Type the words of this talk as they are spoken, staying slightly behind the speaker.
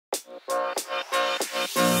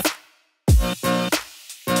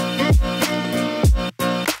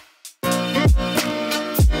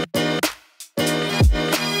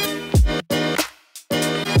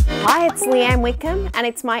It's Leanne Wickham and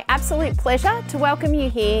it's my absolute pleasure to welcome you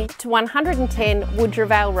here to 110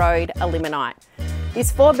 Woodrowvale Road, Elliminyt.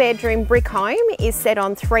 This 4-bedroom brick home is set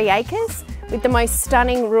on 3 acres with the most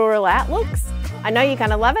stunning rural outlooks. I know you're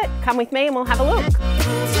going to love it. Come with me and we'll have a look.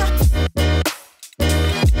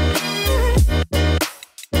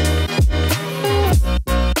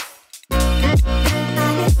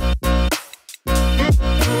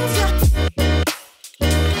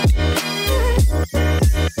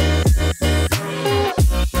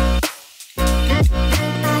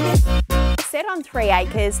 Set on 3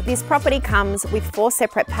 acres, this property comes with 4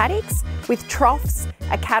 separate paddocks with troughs,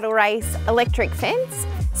 a cattle race, electric fence,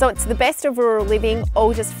 so it's the best of rural living,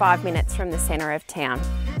 all just 5 minutes from the centre of town.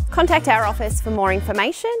 Contact our office for more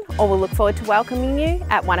information, or we'll look forward to welcoming you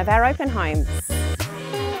at one of our open homes.